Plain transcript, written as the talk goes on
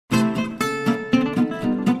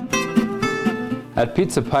At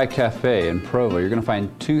Pizza Pie Cafe in Provo, you're going to find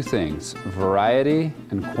two things: variety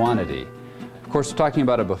and quantity. Of course, we're talking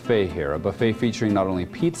about a buffet here, a buffet featuring not only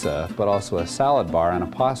pizza, but also a salad bar and a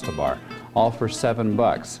pasta bar, all for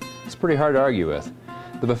 $7. It's pretty hard to argue with.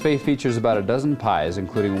 The buffet features about a dozen pies,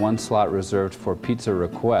 including one slot reserved for pizza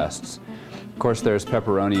requests. Of course, there's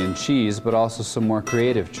pepperoni and cheese, but also some more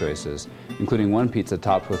creative choices, including one pizza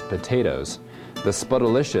topped with potatoes. The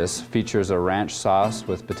Spudalicious features a ranch sauce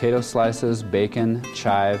with potato slices, bacon,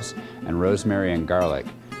 chives, and rosemary and garlic.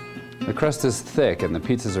 The crust is thick and the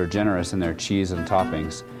pizzas are generous in their cheese and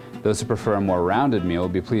toppings. Those who prefer a more rounded meal will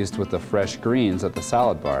be pleased with the fresh greens at the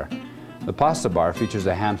salad bar. The pasta bar features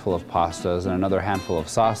a handful of pastas and another handful of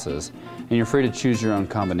sauces, and you're free to choose your own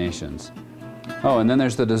combinations. Oh, and then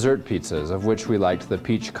there's the dessert pizzas, of which we liked the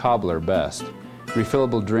peach cobbler best.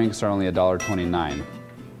 Refillable drinks are only $1.29.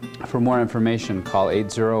 For more information, call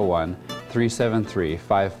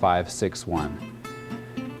 801-373-5561.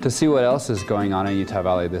 To see what else is going on in Utah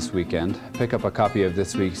Valley this weekend, pick up a copy of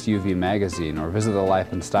this week's UV magazine or visit the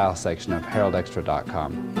Life and Style section of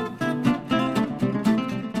HeraldExtra.com.